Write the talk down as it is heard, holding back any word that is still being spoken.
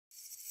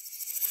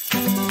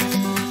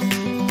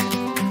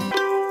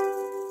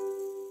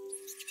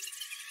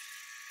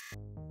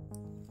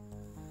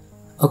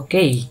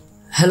Okay,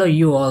 hello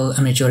you all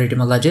amateur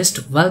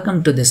etymologists.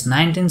 Welcome to this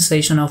 19th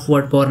session of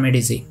Word Power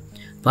Medici.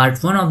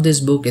 Part 1 of this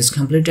book is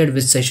completed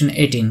with session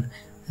 18.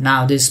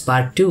 Now this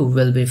part 2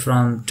 will be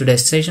from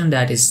today's session,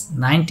 that is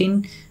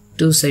 19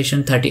 to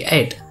session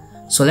 38.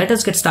 So let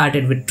us get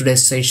started with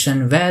today's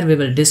session where we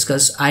will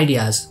discuss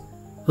ideas.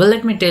 Well,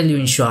 let me tell you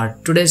in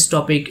short, today's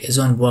topic is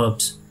on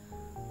verbs.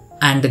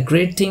 And the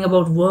great thing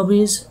about verb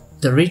is,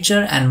 the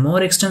richer and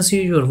more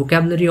extensive your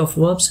vocabulary of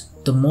verbs,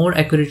 the more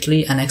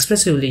accurately and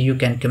expressively you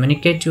can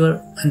communicate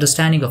your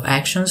understanding of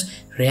actions,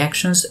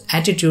 reactions,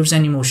 attitudes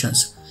and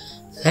emotions.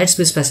 Let's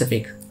be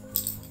specific.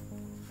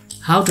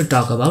 How to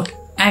talk about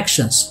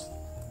actions.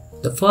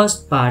 The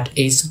first part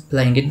is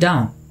playing it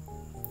down.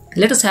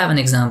 Let us have an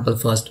example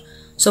first.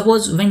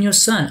 Suppose when your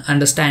son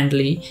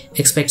understandably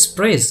expects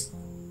praise,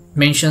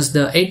 mentions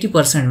the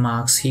 80%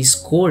 marks he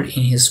scored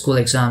in his school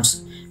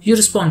exams, you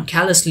respond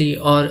carelessly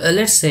or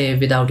let's say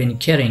without any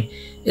caring.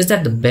 Is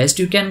that the best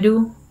you can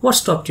do? What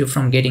stopped you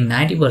from getting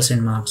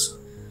 90% marks?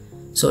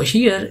 So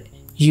here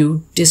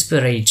you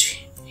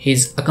disparage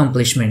his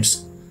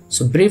accomplishments.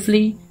 So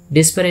briefly,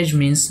 disparage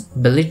means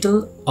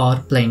belittle or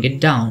playing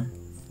it down.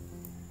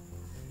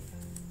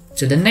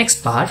 To the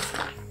next part,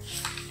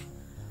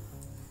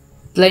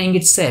 playing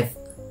it safe.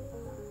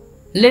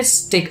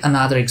 Let's take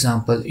another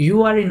example.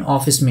 You are in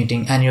office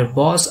meeting and your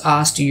boss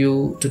asked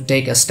you to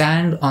take a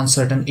stand on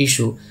certain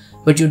issue,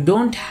 but you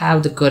don't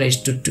have the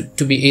courage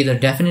to be either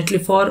definitely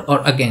for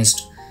or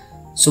against.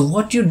 So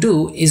what you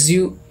do is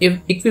you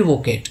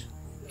equivocate.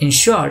 In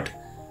short,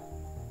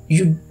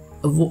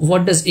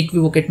 what does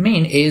equivocate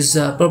mean is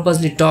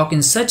purposely talk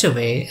in such a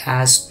way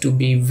as to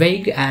be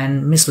vague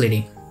and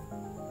misleading.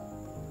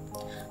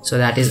 So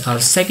that is our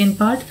second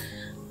part.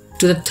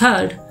 To the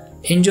third,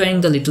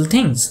 enjoying the little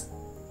things.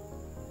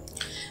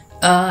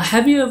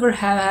 Have you ever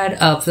had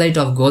a plate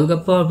of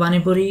golgappa or pani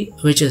puri,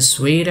 which is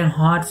sweet and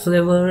hot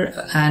flavor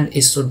and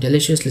is so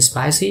deliciously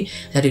spicy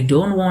that you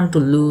don't want to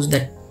lose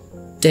that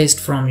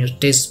taste from your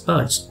taste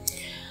buds?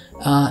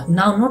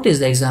 Now notice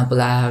the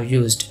example I have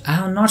used. I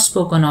have not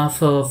spoken of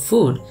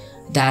food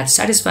that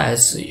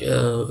satisfies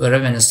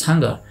ravenous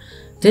hunger.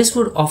 This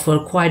would offer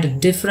quite a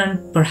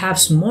different,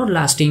 perhaps more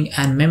lasting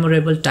and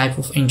memorable type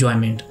of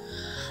enjoyment.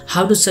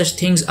 How do such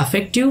things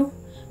affect you?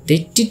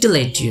 They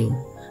titillate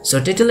you.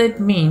 So titillate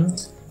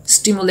means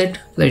stimulate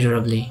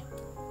pleasurably.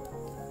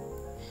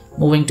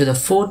 Moving to the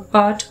fourth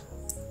part,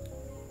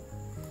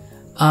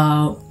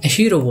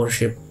 hero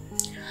worship.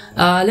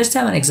 Let's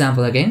have an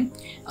example again.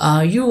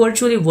 You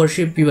virtually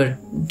worship your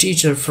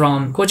teacher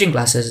from coaching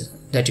classes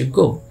that you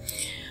go.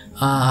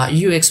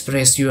 You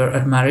express your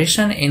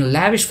admiration in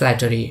lavish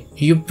flattery.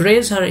 You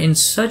praise her in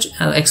such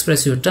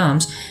expressive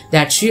terms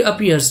that she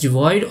appears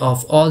devoid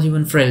of all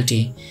human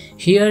frailty.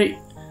 Here,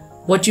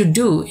 what you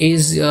do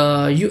is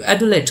you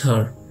adulate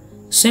her.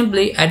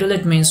 Simply,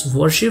 adulate means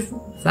worship,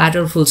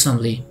 flatter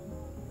fulsomely.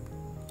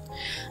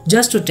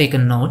 Just to take a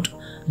note,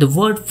 the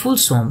word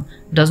fulsome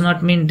does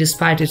not mean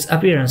despite its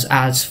appearance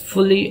as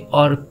fully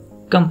or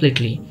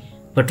completely,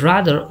 but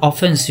rather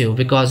offensive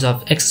because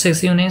of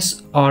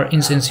excessiveness or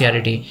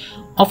insincerity,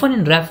 often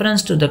in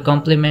reference to the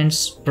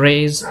compliments,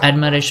 praise,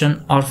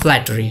 admiration or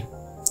flattery.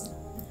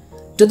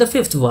 To the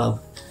fifth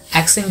verb,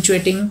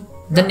 accentuating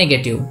the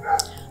negative.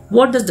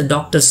 What does the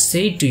doctor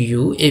say to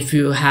you if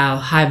you have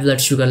high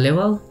blood sugar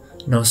level?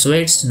 No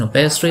sweets, no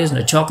pastries,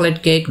 no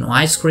chocolate cake, no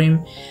ice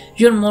cream.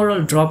 Your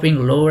morale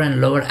dropping lower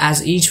and lower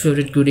as each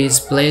favorite goodie is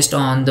placed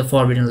on the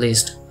forbidden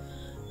list.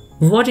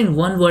 What in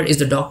one word is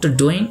the doctor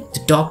doing?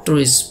 The doctor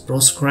is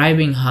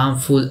proscribing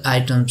harmful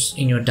items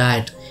in your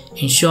diet.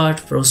 In short,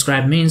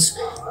 proscribe means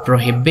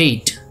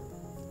prohibit.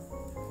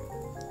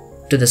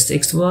 To the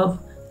sixth verb,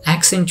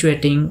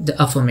 accentuating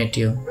the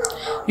affirmative.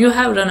 You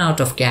have run out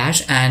of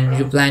cash and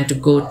you plan to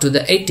go to the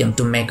ATM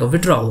to make a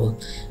withdrawal.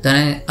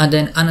 Then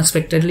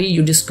unexpectedly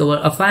you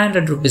discover a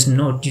 500 rupees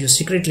note you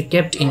secretly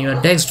kept in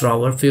your desk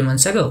drawer a few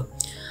months ago.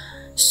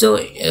 So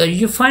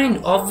you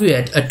find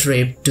obviate a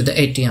trip to the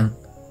ATM.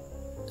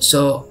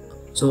 So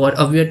what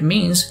obviate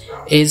means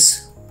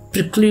is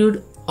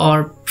preclude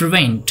or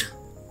prevent.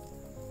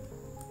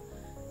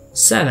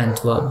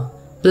 Seventh verb,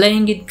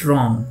 playing it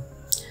wrong.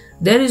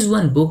 There is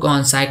one book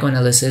on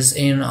psychoanalysis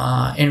in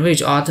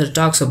which author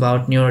talks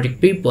about neurotic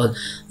people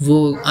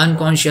who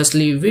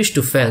unconsciously wish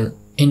to fail.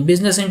 In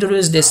business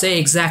interviews, they say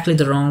exactly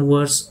the wrong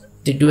words,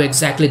 they do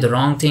exactly the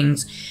wrong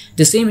things,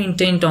 they seem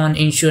intent on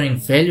ensuring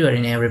failure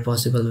in every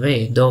possible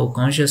way, though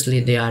consciously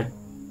they are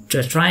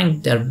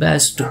trying their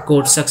best to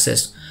quote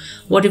success.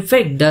 What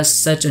effect does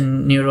such a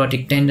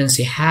neurotic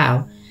tendency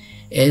have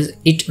is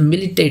it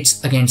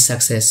militates against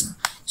success.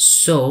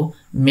 So,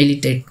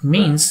 militate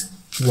means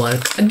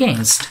work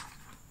against.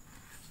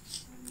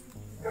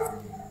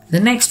 The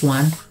next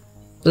one,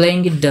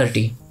 playing it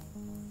dirty.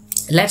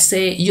 Let's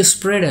say you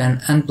spread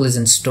an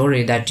unpleasant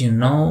story that you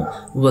know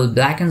will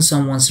blacken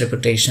someone's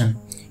reputation.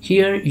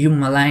 Here you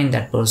malign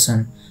that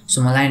person.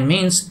 So malign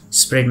means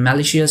spread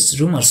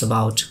malicious rumors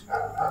about.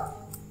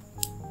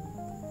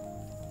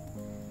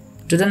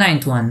 To the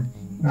ninth one,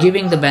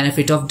 giving the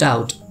benefit of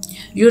doubt.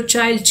 Your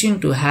child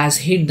Chintu has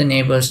hit the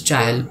neighbor's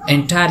child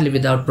entirely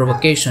without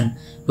provocation,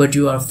 but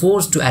you are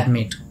forced to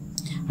admit.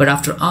 But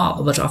after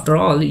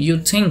all, you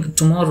think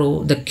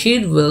tomorrow the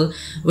kid will,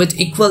 with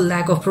equal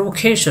lack of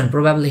provocation,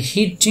 probably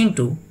hit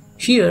Chintu.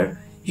 Here,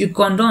 you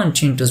condone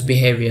Chintu's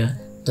behavior.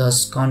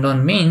 Thus,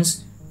 condone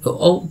means to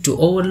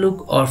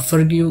overlook or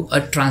forgive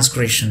a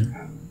transgression.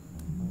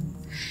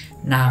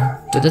 Now,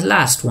 to the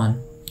last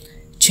one,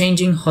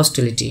 changing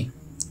hostility.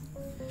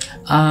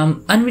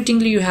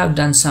 Unwittingly, you have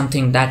done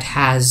something that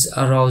has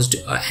aroused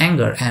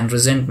anger and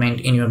resentment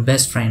in your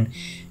best friend.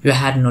 You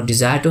had no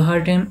desire to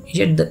hurt him,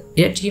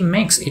 yet he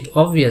makes it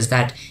obvious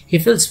that he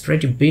feels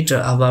pretty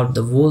bitter about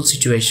the whole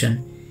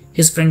situation.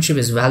 His friendship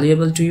is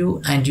valuable to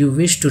you and you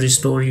wish to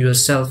restore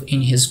yourself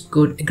in his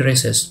good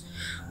graces.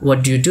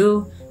 What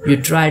do? You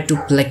try to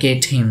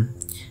placate him.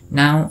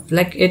 Now,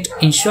 placate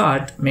in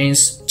short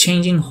means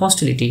changing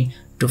hostility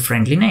to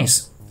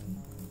friendliness.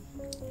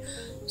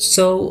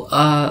 So,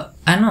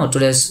 I know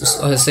today's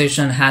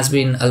session has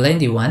been a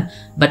lengthy one,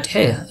 but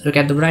hey, look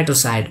at the brighter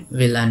side.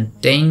 We learned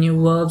 10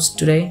 new verbs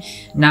today.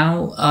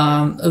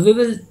 Now, we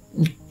will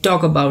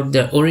talk about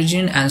their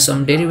origin and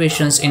some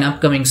derivations in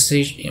upcoming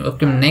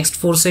next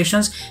 4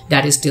 sessions,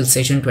 that is till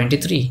session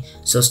 23.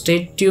 So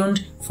stay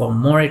tuned for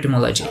more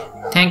etymology.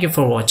 Thank you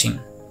for watching.